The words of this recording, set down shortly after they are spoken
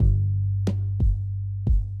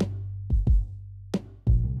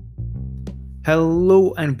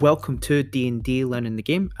Hello and welcome to D&D Learning the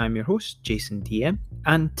Game. I'm your host, Jason DM,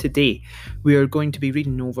 and today we are going to be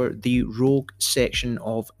reading over the Rogue section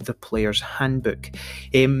of the Player's Handbook.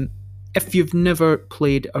 If you've never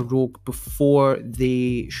played a rogue before,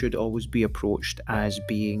 they should always be approached as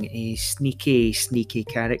being a sneaky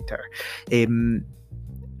character. I'm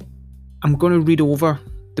going to read over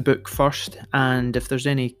the book first, and if there's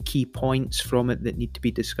any key points from it that need to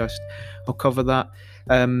be discussed, I'll cover that.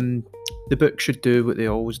 The book should do what it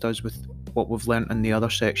always does with what we've learnt in the other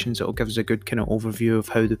sections. It'll give us a good kind of overview of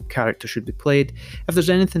how the character should be played. If there's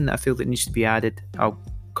anything that I feel that needs to be added, I'll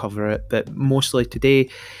cover it, but mostly today,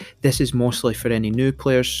 this is mostly for any new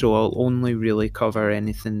players, so I'll only really cover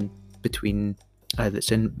anything between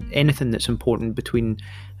anything that's important between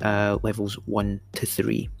levels 1 to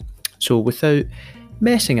 3. So without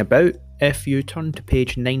messing about, if you turn to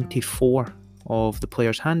page 94 of the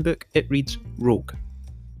Player's Handbook, it reads Rogue.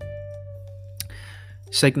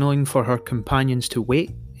 Signalling for her companions to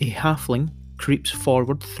wait, a halfling creeps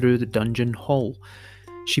forward through the dungeon hall.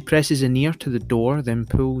 She presses an ear to the door, then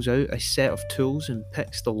pulls out a set of tools and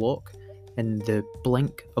picks the lock in the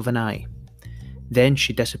blink of an eye. Then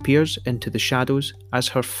she disappears into the shadows as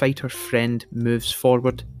her fighter friend moves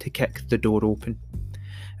forward to kick the door open.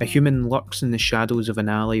 A human lurks in the shadows of an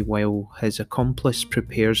alley while his accomplice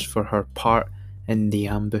prepares for her part in the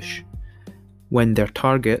ambush. When their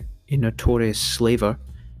target, a notorious slaver,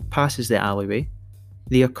 passes the alleyway,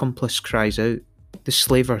 the accomplice cries out, the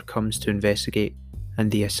slaver comes to investigate, and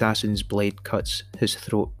the assassin's blade cuts his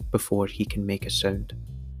throat before he can make a sound.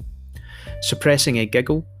 Suppressing a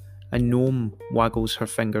giggle, a gnome waggles her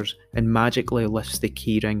fingers and magically lifts the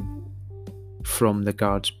keyring from the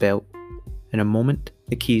guard's belt. In a moment,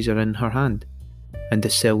 the keys are in her hand, and the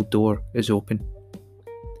cell door is open,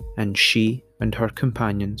 and she and her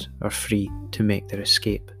companions are free to make their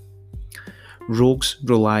escape. Rogues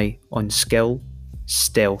rely on skill,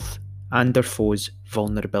 stealth, and their foes'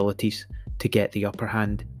 vulnerabilities to get the upper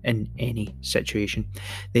hand in any situation.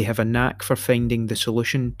 They have a knack for finding the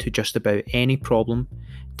solution to just about any problem,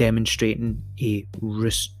 demonstrating a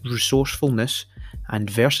resourcefulness and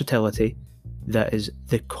versatility that is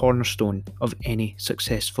the cornerstone of any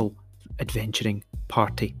successful adventuring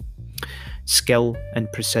party. Skill and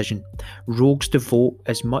precision. Rogues devote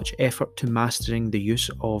as much effort to mastering the use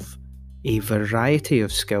of a variety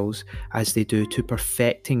of skills as they do to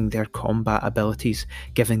perfecting their combat abilities,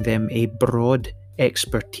 giving them a broad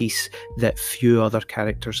expertise that few other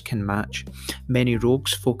characters can match. Many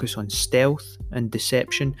rogues focus on stealth and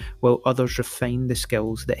deception, while others refine the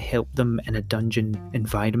skills that help them in a dungeon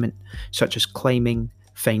environment, such as climbing,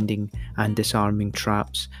 finding and disarming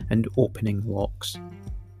traps, and opening locks.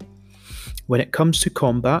 When it comes to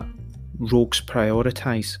combat, rogues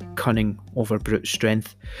prioritise cunning over brute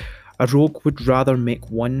strength. A rogue would rather make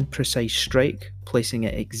one precise strike, placing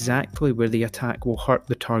it exactly where the attack will hurt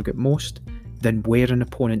the target most, than wear an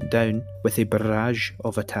opponent down with a barrage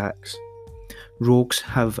of attacks. Rogues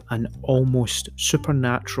have an almost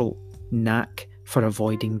supernatural knack for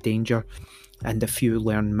avoiding danger, and a few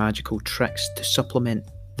learn magical tricks to supplement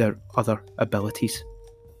their other abilities.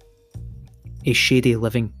 A shady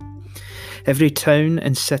living. Every town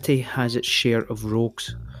and city has its share of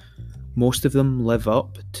rogues. Most of them live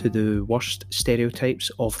up to the worst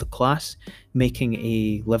stereotypes of the class, making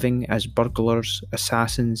a living as burglars,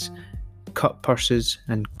 assassins, cut purses,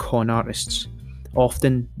 and con artists.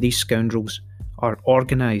 Often, these scoundrels are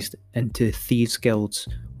organised into thieves' guilds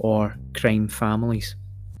or crime families.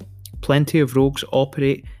 Plenty of rogues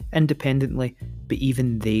operate independently, but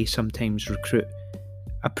even they sometimes recruit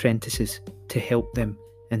apprentices to help them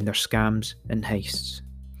in their scams and heists.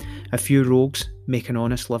 A few rogues make an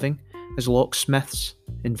honest living as locksmiths,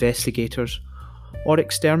 investigators, or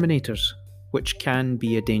exterminators, which can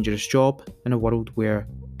be a dangerous job in a world where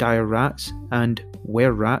dire rats and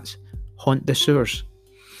were-rats haunt the sewers.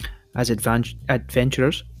 As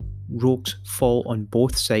adventurers, rogues fall on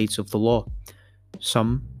both sides of the law.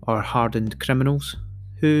 Some are hardened criminals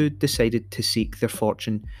who decided to seek their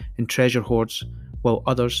fortune in treasure hoards, while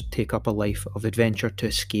others take up a life of adventure to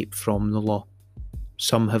escape from the law.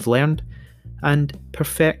 Some have learned and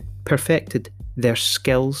perfected their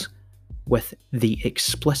skills with the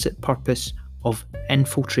explicit purpose of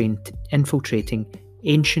infiltrating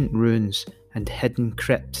ancient ruins and hidden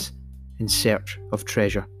crypts in search of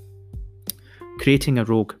treasure. Creating a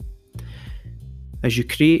rogue. As you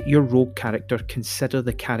create your rogue character, consider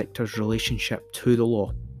the character's relationship to the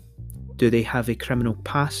law. Do they have a criminal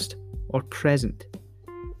past or present?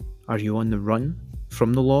 Are you on the run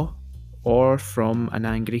from the law or from an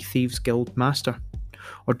angry thieves' guild master?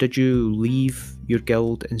 Or did you leave your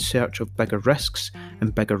guild in search of bigger risks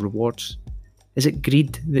and bigger rewards? Is it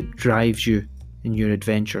greed that drives you in your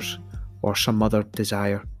adventures, or some other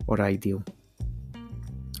desire or ideal?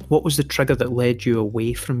 What was the trigger that led you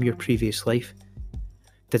away from your previous life?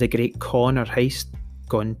 Did a great con or heist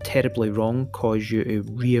gone terribly wrong cause you to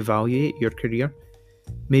reevaluate your career?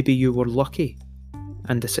 Maybe you were lucky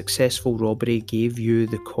and a successful robbery gave you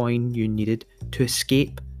the coin you needed to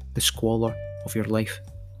escape the squalor of your life.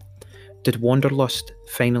 Did wanderlust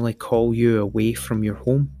finally call you away from your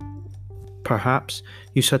home? Perhaps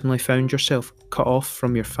you suddenly found yourself cut off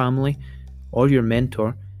from your family or your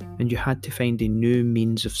mentor and you had to find a new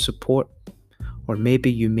means of support. Or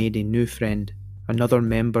maybe you made a new friend, another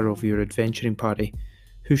member of your adventuring party,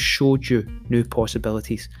 who showed you new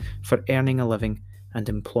possibilities for earning a living and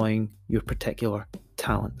employing your particular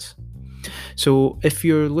talents. So if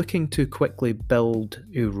you're looking to quickly build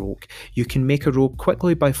a rogue, you can make a rogue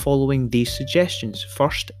quickly by following these suggestions.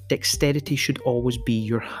 First, dexterity should always be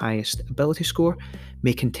your highest ability score.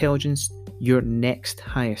 Make intelligence your next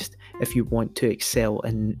highest if you want to excel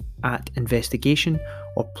at investigation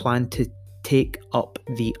or plan to take up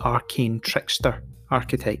the arcane trickster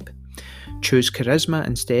archetype. Choose charisma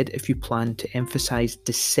instead if you plan to emphasize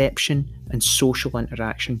deception and social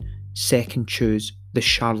interaction. Second, choose the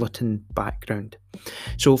charlatan background.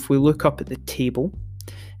 So if we look up at the table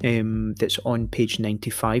that's on page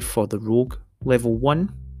 95 for the rogue, level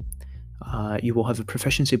 1, you will have a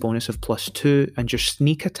proficiency bonus of +2 and your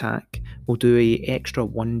sneak attack will do an extra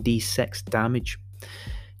 1d6 damage.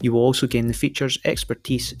 You will also gain the features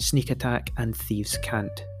Expertise, Sneak Attack and Thieves'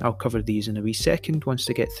 Cant. I'll cover these in a wee second once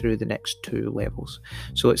they get through the next 2 levels.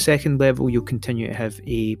 So at second level you'll continue to have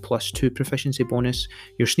a +2 proficiency bonus.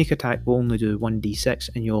 Your Sneak Attack will only do 1d6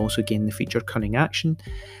 and you'll also gain the feature Cunning Action.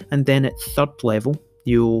 And then at third level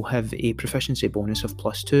you'll have a proficiency bonus of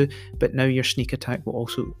 +2, but now your Sneak Attack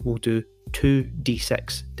will do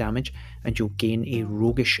 2d6 damage and you'll gain a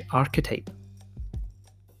Roguish archetype.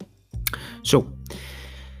 So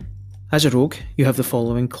as a rogue, you have the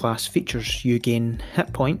following class features. You gain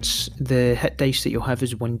hit points. The hit dice that you'll have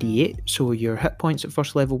is 1d8, so your hit points at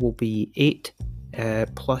first level will be 8,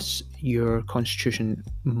 plus your constitution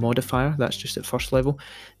modifier, that's just at first level.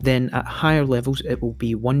 Then at higher levels it will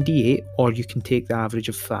be 1d8, or you can take the average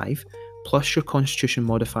of 5, plus your constitution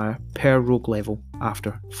modifier per rogue level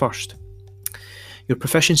after first. Your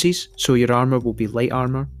proficiencies, so your armour will be light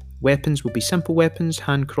armour. Weapons will be simple weapons,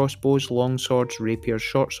 hand crossbows, long swords, rapiers,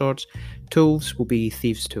 short swords. Tools will be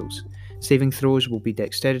thieves' tools. Saving throws will be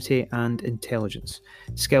dexterity and intelligence.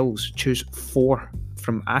 Skills, choose 4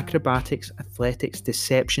 from acrobatics, athletics,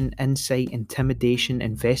 deception, insight, intimidation,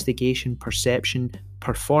 investigation, perception,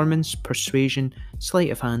 performance, persuasion,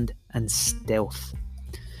 sleight of hand, and stealth.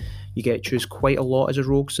 You get to choose quite a lot as a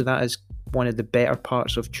rogue, so that is one of the better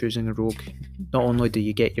parts of choosing a rogue. Not only do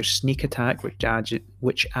you get your sneak attack, which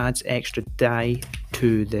adds extra die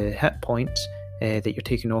to the hit points that you're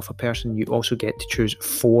taking off a person, you also get to choose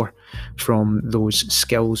 4 from those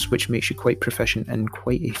skills, which makes you quite proficient in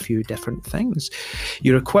quite a few different things.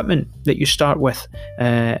 Your equipment that you start with,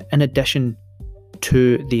 in addition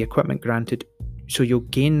to the equipment granted, so you'll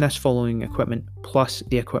gain this following equipment plus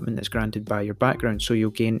the equipment that's granted by your background. So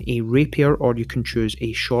you'll gain a rapier, or you can choose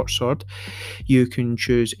a short sword. You can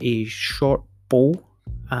choose a short bow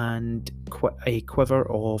and a quiver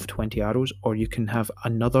of 20 arrows, or you can have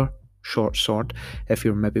another short sword if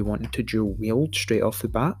you're maybe wanting to dual wield straight off the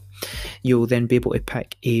bat. You'll then be able to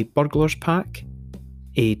pick a burglar's pack,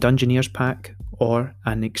 a dungeoneer's pack, or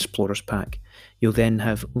an explorer's pack. You'll then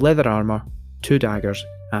have leather armour, 2 daggers,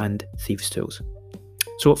 and thieves' tools.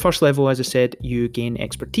 So at first level, as I said, you gain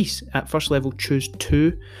expertise. At first level, choose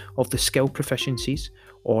 2 of the skill proficiencies,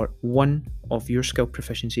 or 1 of your skill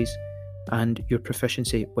proficiencies, and your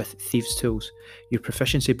proficiency with thieves' tools. Your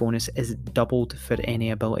proficiency bonus is doubled for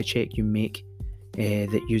any ability check you make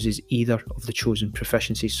that uses either of the chosen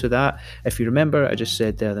proficiencies. So that, if you remember, I just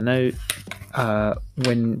said the other now,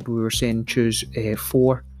 when we were saying choose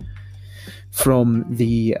 4 from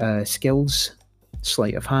the skills,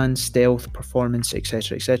 sleight of hand, stealth, performance,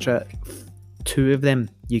 etc., 2 of them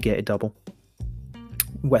you get a double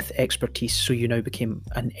with expertise, so you now became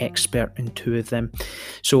an expert in 2 of them.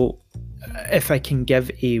 So if I can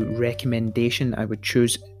give a recommendation, I would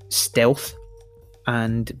choose stealth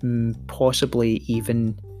and possibly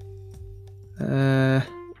even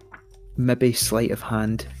maybe sleight of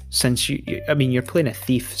hand, since you're playing a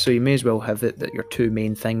thief, so you may as well have it that your 2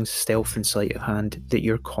 main things, stealth and sleight of hand, that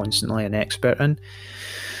you're constantly an expert in.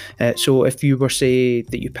 So if you were, say,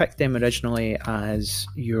 that you picked them originally as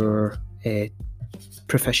your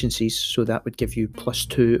proficiencies, so that would give you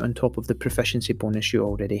 +2 on top of the proficiency bonus you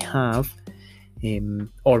already have,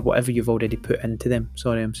 or whatever you've already put into them.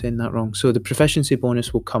 Sorry, I'm saying that wrong. So the proficiency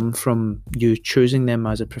bonus will come from you choosing them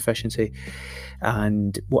as a proficiency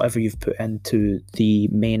and whatever you've put into the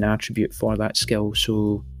main attribute for that skill.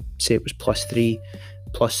 So say it was +3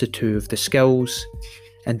 plus the 2 of the skills,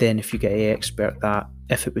 and then if you get a expert that,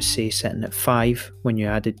 if it was say sitting at 5 when you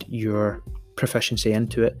added your proficiency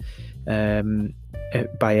into it,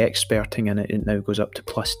 by experting in it, it now goes up to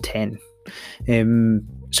 +10.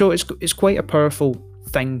 So it's quite a powerful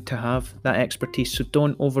thing to have, that expertise, so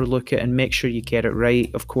don't overlook it and make sure you get it right.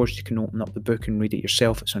 Of course, you can open up the book and read it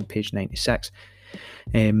yourself. It's on page 96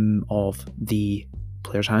 of the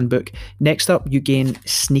Player's Handbook. Next up, you gain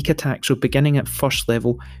Sneak Attack. So beginning at first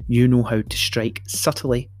level, you know how to strike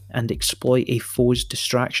subtly and exploit a foe's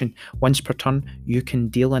distraction. Once per turn, you can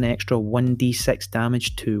deal an extra 1d6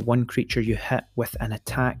 damage to one creature you hit with an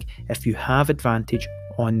attack if you have advantage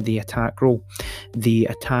on the attack roll. The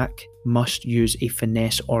attack must use a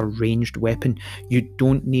finesse or ranged weapon. You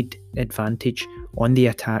don't need advantage on the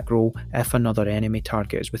attack roll if another enemy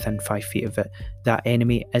target is within 5 feet of it. That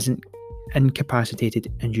enemy isn't incapacitated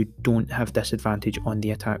and you don't have disadvantage on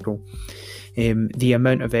the attack roll. The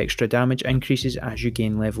amount of extra damage increases as you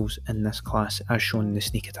gain levels in this class, as shown in the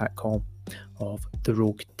Sneak Attack column of the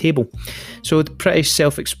Rogue table. So pretty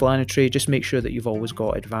self-explanatory. Just make sure that you've always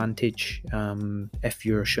got advantage if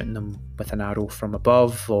you're shooting them with an arrow from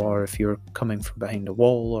above, or if you're coming from behind a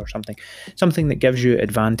wall or something that gives you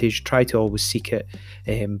advantage. Try to always seek it,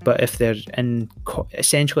 but if they're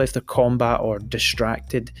essentially if they're combat or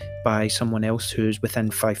distracted by someone else who's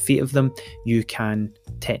within 5 feet of them, you can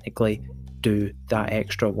technically do that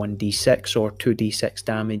extra 1d6 or 2d6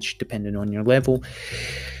 damage depending on your level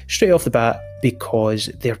straight off the bat, because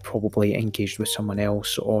they're probably engaged with someone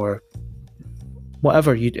else or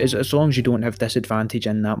whatever. As long as you don't have disadvantage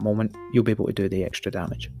in that moment, you'll be able to do the extra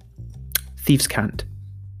damage. Thieves' Cant.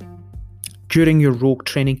 During your rogue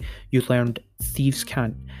training, you learned Thieves'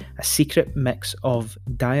 Cant, a secret mix of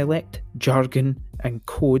dialect, jargon, and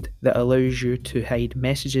code that allows you to hide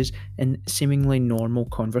messages in seemingly normal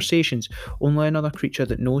conversations. Only another creature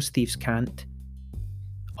that knows Thieves' Cant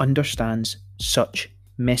understands such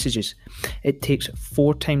messages. It takes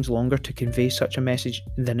 4 times longer to convey such a message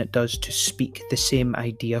than it does to speak the same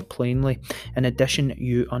idea plainly. In addition,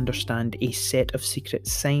 you understand a set of secret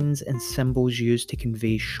signs and symbols used to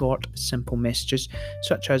convey short, simple messages,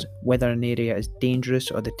 such as whether an area is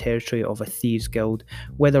dangerous or the territory of a thieves guild,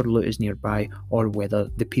 whether loot is nearby, or whether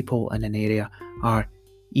the people in an area are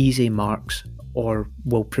easy marks or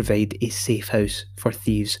will provide a safe house for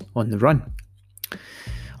thieves on the run.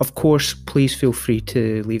 Of course, please feel free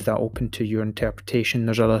to leave that open to your interpretation.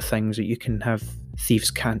 There's other things that you can have Thieves'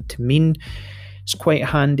 Cant to mean. It's quite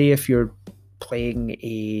handy if you're playing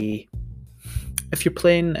in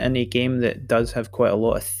a game that does have quite a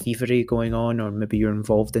lot of thievery going on, or maybe you're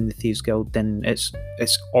involved in the Thieves Guild, then it's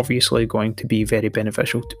obviously going to be very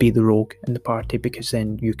beneficial to be the rogue in the party, because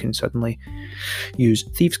then you can suddenly use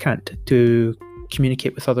Thieves' Cant to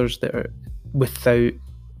communicate with others that are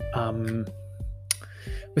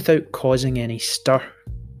without causing any stir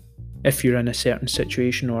if you're in a certain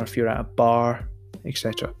situation or if you're at a bar,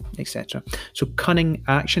 etc. etc. So cunning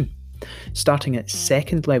action. Starting at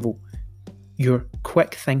 2nd level, your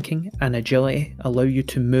quick thinking and agility allow you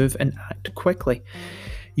to move and act quickly.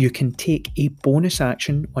 You can take a bonus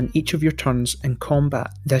action on each of your turns in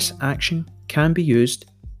combat. This action can be used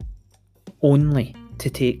only to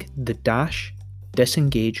take the dash,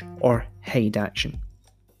 disengage, or hide action.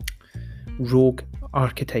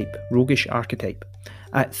 Roguish archetype.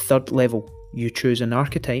 At 3rd level, you choose an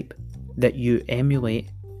archetype that you emulate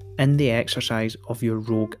in the exercise of your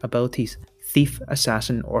rogue abilities: thief,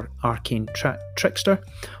 assassin, or arcane trickster,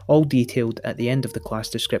 all detailed at the end of the class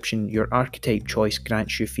description. Your archetype choice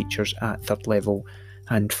grants you features at 3rd level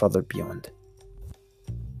and further beyond.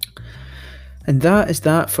 And that is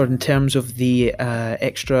that for in terms of the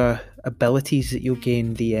extra abilities that you'll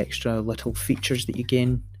gain, the extra little features that you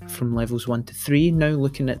gain from levels 1 to 3. Now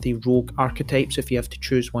looking at the rogue archetypes, if you have to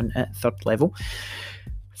choose one at 3rd level.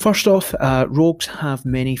 First off, rogues have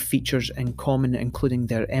many features in common, including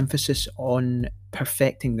their emphasis on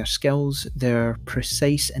perfecting their skills, their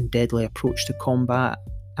precise and deadly approach to combat,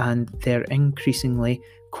 and their increasingly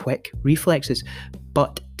quick reflexes.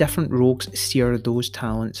 But different rogues steer those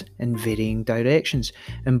talents in varying directions,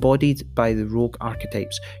 embodied by the rogue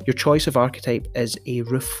archetypes. Your choice of archetype is a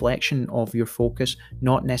reflection of your focus,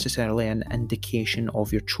 not necessarily an indication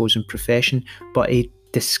of your chosen profession, but a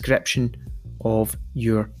description of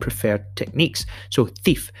your preferred techniques. So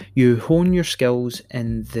Thief, you hone your skills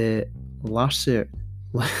in the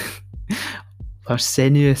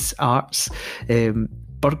lascivious arts.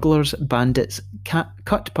 Burglars, bandits,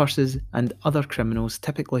 cut purses, and other criminals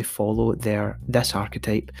typically follow this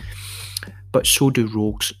archetype, but so do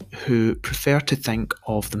rogues, who prefer to think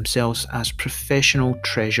of themselves as professional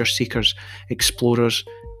treasure seekers, explorers,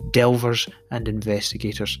 delvers, and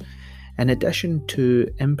investigators. In addition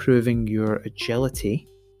to improving your agility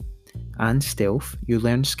and stealth, you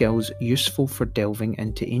learn skills useful for delving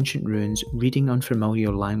into ancient ruins, reading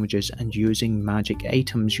unfamiliar languages, and using magic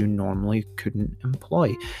items you normally couldn't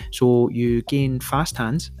employ. So you gain fast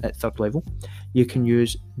hands at 3rd level. You can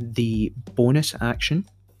use the bonus action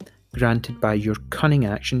granted by your cunning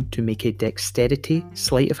action to make a dexterity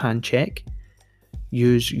sleight of hand check,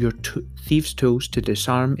 use your thieves' tools to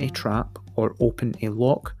disarm a trap or open a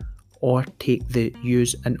lock, or take the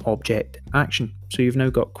use an object action. So you've now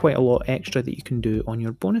got quite a lot extra that you can do on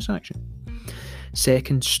your bonus action.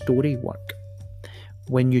 Second, story work.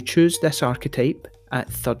 When you choose this archetype at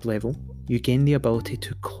 3rd level, you gain the ability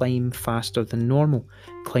to climb faster than normal.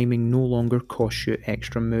 Climbing no longer costs you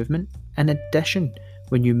extra movement. In addition,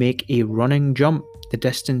 when you make a running jump, the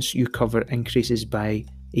distance you cover increases by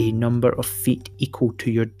a number of feet equal to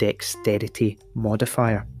your dexterity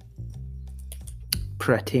modifier.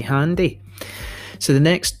 Pretty handy. So the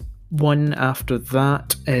next one after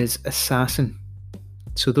that is Assassin.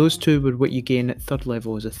 So those two were what you gain at 3rd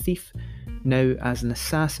level as a thief. Now as an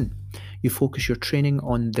assassin, you focus your training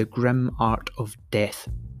on the grim art of death.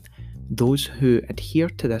 Those who adhere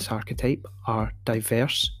to this archetype are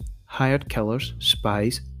diverse, hired killers,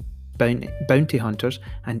 spies, bounty hunters,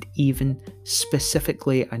 and even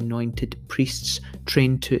specifically anointed priests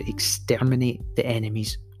trained to exterminate the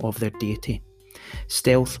enemies of their deity.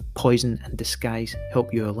 Stealth, poison, and disguise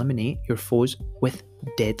help you eliminate your foes with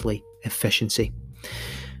deadly efficiency.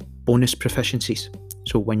 Bonus proficiencies.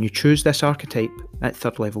 So when you choose this archetype at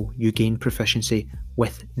 3rd level, you gain proficiency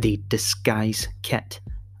with the Disguise kit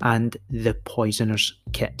and the Poisoner's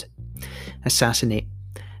kit. Assassinate.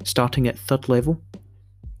 Starting at 3rd level,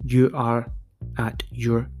 you are at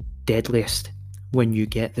your deadliest when you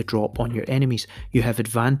get the drop on your enemies. You have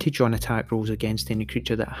advantage on attack rolls against any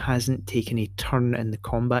creature that hasn't taken a turn in the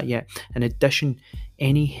combat yet. In addition,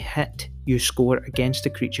 any hit you score against a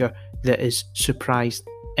creature that is surprised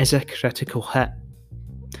is a critical hit.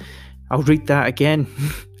 I'll read that again.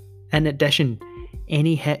 In addition,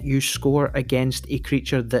 any hit you score against a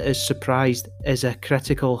creature that is surprised is a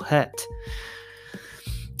critical hit.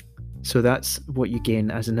 So that's what you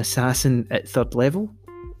gain as an assassin at 3rd level.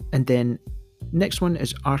 And then next one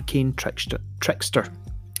is Arcane Trickster.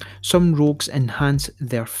 Some rogues enhance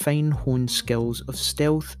their fine-honed skills of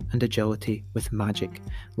stealth and agility with magic,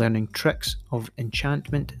 learning tricks of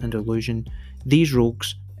enchantment and illusion. These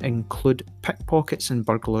rogues include pickpockets and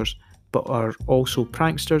burglars, but are also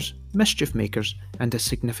pranksters, mischief makers, and a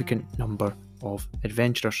significant number of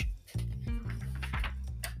adventurers.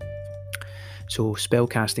 So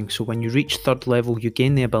spellcasting. So when you reach 3rd level, you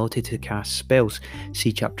gain the ability to cast spells.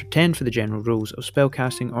 See Chapter 10 for the general rules of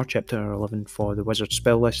spellcasting, or Chapter 11 for the wizard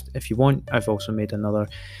spell list if you want. I've also made another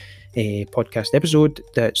podcast episode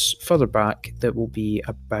that's further back that will be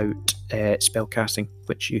about spellcasting,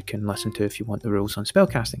 which you can listen to if you want the rules on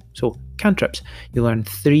spellcasting. So cantrips. You learn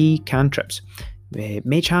 3 cantrips.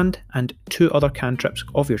 Mage Hand and 2 other cantrips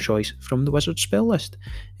of your choice from the wizard spell list.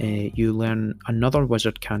 You learn another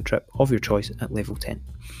wizard cantrip of your choice at level 10.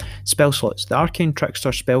 Spell slots. The Arcane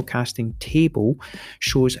Trickster spellcasting table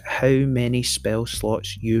shows how many spell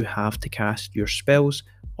slots you have to cast your spells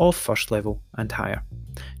of 1st level and higher.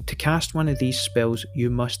 To cast one of these spells, you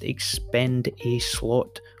must expend a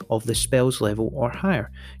slot of the spell's level or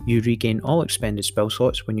higher. You regain all expended spell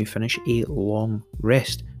slots when you finish a long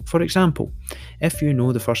rest. For example, if you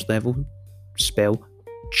know the 1st level spell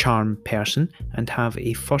Charm Person and have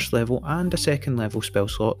a 1st level and a 2nd level spell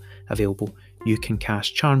slot available, you can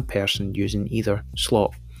cast Charm Person using either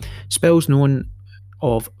slot. Spells known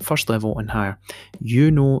of 1st level and higher. You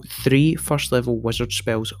know 3 1st level wizard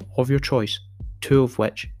spells of your choice, 2 of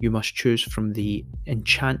which you must choose from the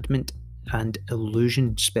enchantment and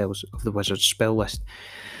illusion spells of the wizard spell list.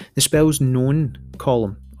 The spells known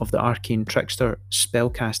column of the Arcane Trickster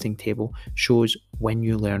spellcasting table shows when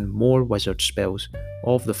you learn more wizard spells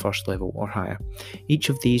of the 1st level or higher. Each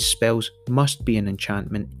of these spells must be an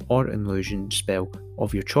enchantment or illusion spell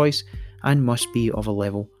of your choice and must be of a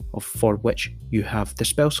level for which you have the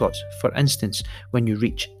spell slots. For instance, when you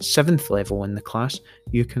reach 7th level in the class,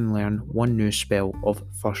 you can learn 1 new spell of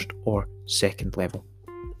 1st or 2nd level.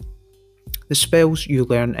 The spells you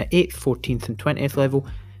learn at 8th, 14th and 20th level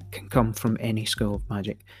can come from any school of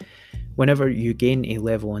magic. Whenever you gain a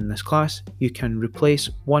level in this class, you can replace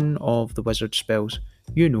one of the wizard spells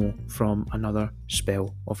you know from another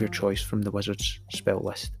spell of your choice from the wizard's spell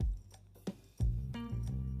list.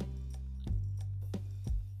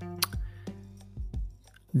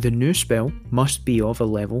 The new spell must be of a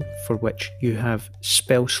level for which you have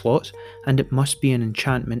spell slots, and it must be an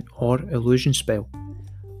enchantment or illusion spell,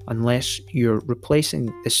 unless you're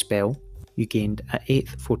replacing the spell you gained at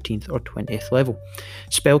 8th, 14th or 20th level.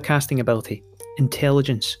 Spellcasting ability.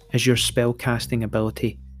 Intelligence is your spellcasting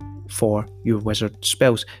ability for your wizard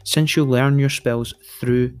spells, since you learn your spells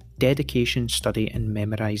through dedication, study and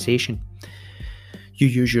memorization. You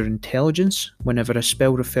use your intelligence whenever a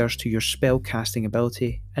spell refers to your spellcasting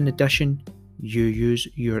ability. In addition, you use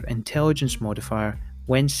your intelligence modifier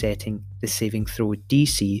when setting the saving throw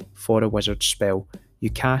DC for a wizard spell you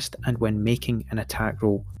cast and when making an attack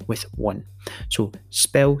roll with 1. So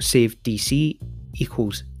spell save DC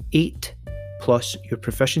equals 8 plus your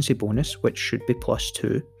proficiency bonus, which should be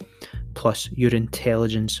 +2, plus your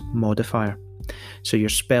intelligence modifier. So your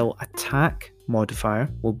spell attack modifier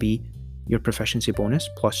will be your proficiency bonus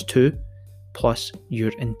 +2 plus your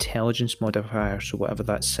intelligence modifier, so whatever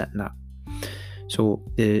that's sitting at. So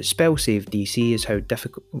the spell save DC is how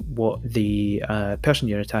difficult what the person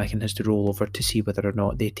you're attacking has to roll over to see whether or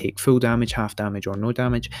not they take full damage, half damage or no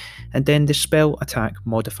damage. And then the spell attack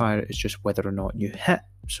modifier is just whether or not you hit.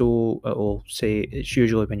 So it'll say, it's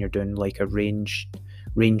usually when you're doing like a ranged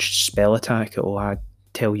spell attack, it'll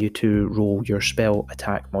tell you to roll your spell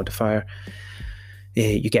attack modifier.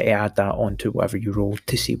 You get to add that onto whatever you roll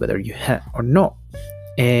to see whether you hit or not.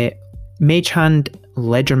 Mage Hand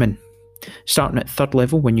Ledgerman. Starting at 3rd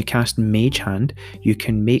level, when you cast Mage Hand, you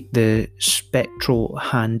can make the spectral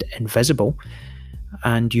hand invisible,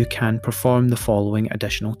 and you can perform the following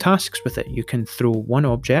additional tasks with it. You can throw one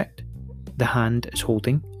object the hand is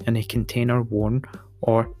holding in a container worn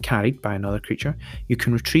or carried by another creature. You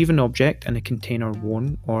can retrieve an object in a container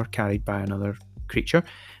worn or carried by another creature,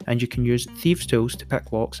 and you can use Thieves' Tools to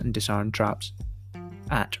pick locks and disarm traps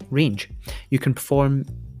at range. You can perform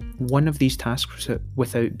one of these tasks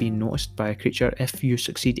without being noticed by a creature if you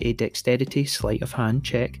succeed a dexterity sleight of hand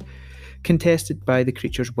check contested by the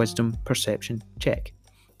creature's wisdom perception check.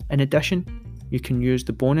 In addition, you can use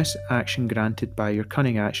the bonus action granted by your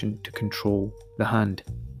cunning action to control the hand.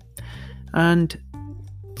 And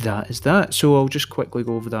that is that. So I'll just quickly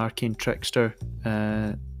go over the Arcane Trickster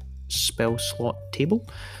spell slot table.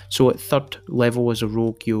 So at 3rd level as a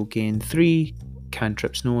rogue, you'll gain 3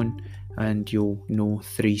 cantrips known, and you'll know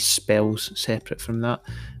 3 spells separate from that,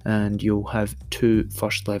 and you'll have 2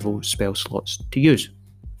 1st level spell slots to use.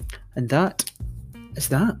 And that is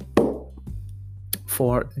that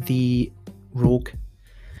for the rogue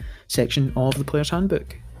section of the Player's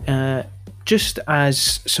Handbook. Just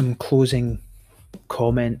as some closing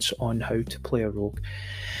comments on how to play a rogue,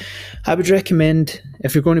 I would recommend,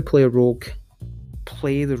 if you're going to play a rogue,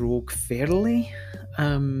 play the rogue fairly.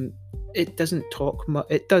 It doesn't talk much.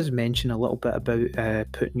 It does mention a little bit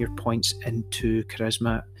about putting your points into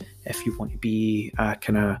charisma if you want to be a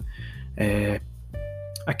kind of a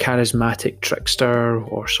charismatic trickster,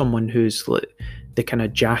 or someone who's the kind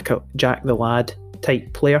of Jack the Lad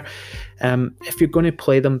type player. If you're going to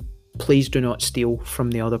play them, please do not steal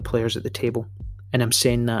from the other players at the table. And I'm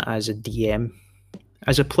saying that as a DM.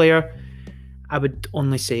 As a player, I would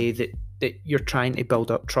only say that you're trying to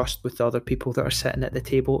build up trust with the other people that are sitting at the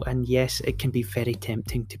table, and yes, it can be very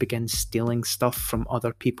tempting to begin stealing stuff from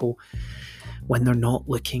other people when they're not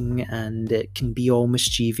looking, and it can be all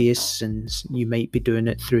mischievous, and you might be doing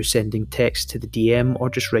it through sending text to the DM or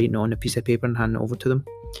just writing on a piece of paper and handing it over to them.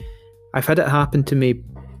 I've had it happen to me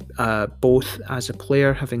both as a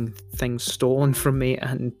player, having things stolen from me,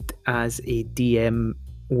 and as a DM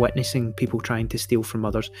witnessing people trying to steal from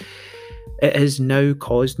others. It has now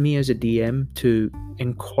caused me as a DM to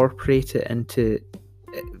incorporate it into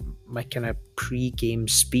my kind of pre-game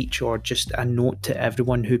speech, or just a note to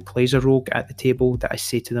everyone who plays a rogue at the table, that I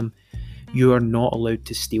say to them, you are not allowed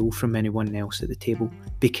to steal from anyone else at the table,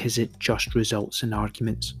 because it just results in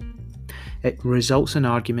arguments. It results in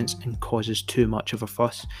arguments and causes too much of a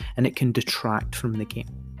fuss, and it can detract from the game.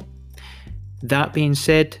 That being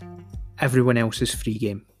said, everyone else is free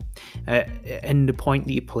game. And the point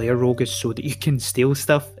that you play a rogue is so that you can steal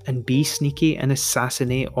stuff and be sneaky and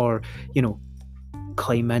assassinate, or,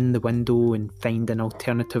 climb in the window and find an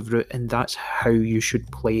alternative route, and that's how you should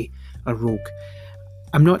play a rogue.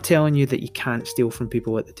 I'm not telling you that you can't steal from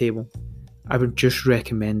people at the table. I would just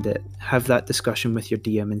recommend it. Have that discussion with your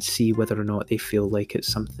DM and see whether or not they feel like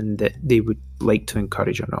it's something that they would like to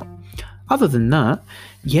encourage or not. Other than that,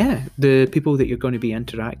 yeah, the people that you're going to be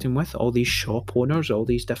interacting with, all these shop owners, all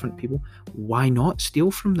these different people, why not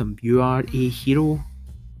steal from them? You are a hero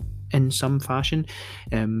in some fashion.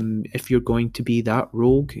 If you're going to be that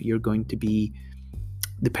rogue, you're going to be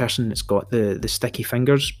the person that's got the sticky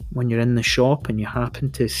fingers when you're in the shop and you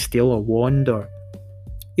happen to steal a wand, or,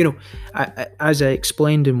 you know, as I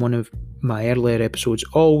explained in one of my earlier episodes,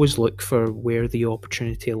 always look for where the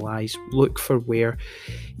opportunity lies. Look for where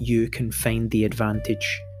you can find the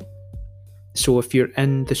advantage. So if you're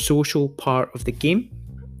in the social part of the game,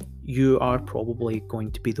 you are probably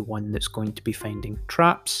going to be the one that's going to be finding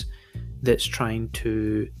traps, that's trying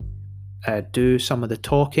to do some of the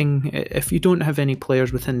talking. If you don't have any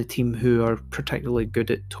players within the team who are particularly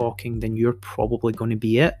good at talking, then you're probably going to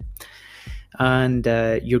be it. And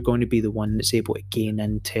you're going to be the one that's able to gain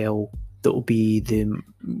intel. That'll be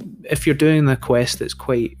if you're doing a quest that's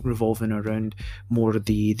quite revolving around more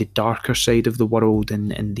the darker side of the world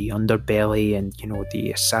and the underbelly and, you know,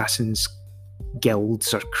 the assassins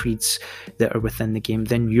guilds or creeds that are within the game,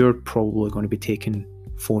 then you're probably going to be taking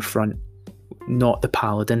forefront, not the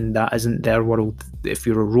paladin. That isn't their world. If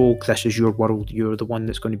you're a rogue, this is your world. You're the one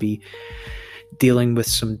that's going to be dealing with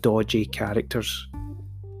some dodgy characters.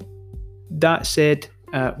 That said,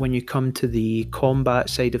 when you come to the combat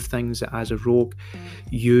side of things as a rogue,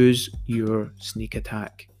 use your sneak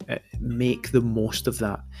attack. Make the most of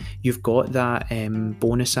that. You've got that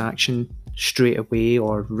bonus action straight away,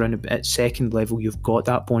 or run at second level. You've got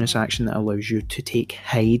that bonus action that allows you to take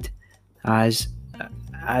hide as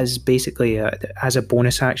basically as a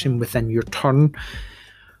bonus action within your turn.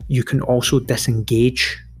 You can also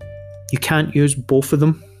disengage. You can't use both of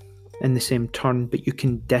them in the same turn, but you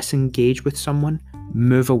can disengage with someone,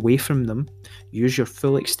 move away from them, use your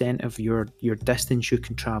full extent of your distance you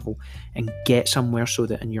can travel, and get somewhere so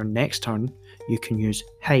that in your next turn you can use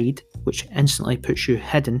hide, which instantly puts you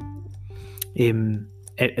hidden,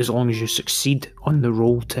 as long as you succeed on the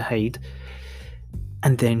roll to hide,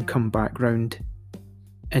 and then come back round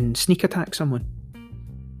and sneak attack someone.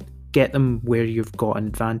 Get them where you've got an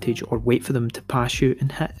advantage, or wait for them to pass you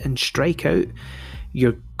and hit and strike out.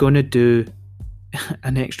 You're going to do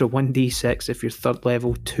an extra 1d6 if you're third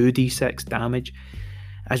level, 2d6 damage,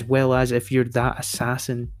 as well as if you're that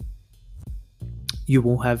assassin, you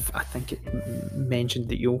will have, I think it mentioned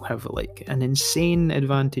that you'll have like an insane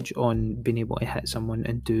advantage on being able to hit someone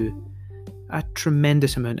and do a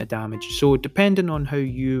tremendous amount of damage. So depending on how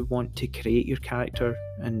you want to create your character,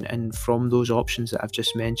 and from those options that I've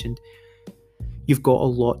just mentioned, you've got a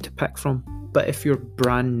lot to pick from. But if you're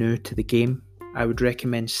brand new to the game, I would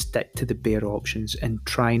recommend stick to the bare options and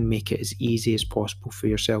try and make it as easy as possible for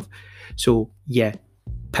yourself. So yeah,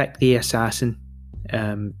 pick the assassin,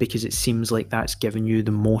 because it seems like that's giving you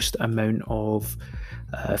the most amount of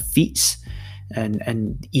feats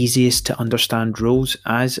and easiest to understand rules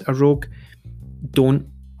as a rogue. Don't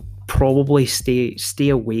probably stay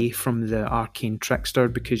away from the arcane trickster,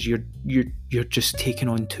 because you're just taking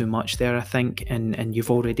on too much there, I think, and you've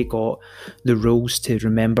already got the rules to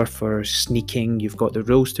remember for sneaking. You've got the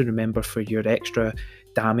rules to remember for your extra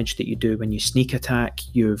damage that you do when you sneak attack.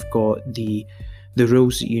 You've got the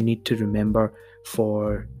rules that you need to remember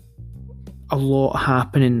for a lot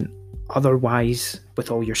happening otherwise with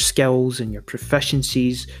all your skills and your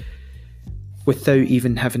proficiencies, without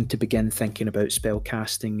even having to begin thinking about spell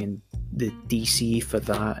casting and the DC for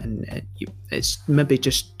that. And it's maybe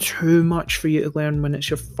just too much for you to learn when it's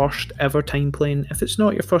your first ever time playing. If it's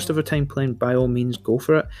not your first ever time playing, by all means go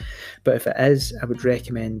for it. But if it is, I would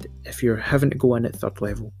recommend, if you're having to go in at third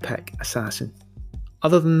level, pick assassin.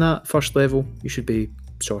 Other than that, first level, you should be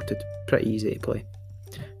sorted. Pretty easy to play.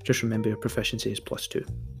 Just remember your proficiency is +2.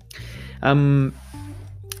 And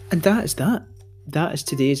that is that. That is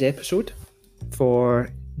today's episode for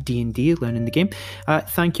D&D, learning the game.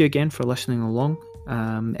 Thank you again for listening along.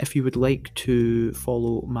 If you would like to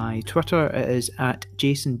follow my Twitter, it is at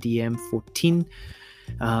JasonDM14,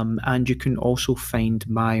 and you can also find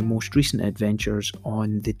my most recent adventures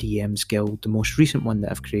on the DM's Guild. The most recent one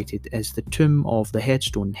that I've created is the Tomb of the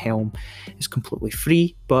Headstone Helm. It's completely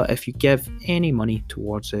free, but if you give any money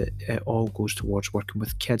towards it, it all goes towards working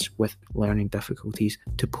with kids with learning difficulties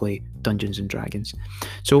to play Dungeons and Dragons.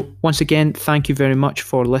 So once again, thank you very much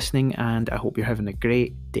for listening, and I hope you're having a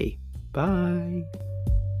great day. Bye.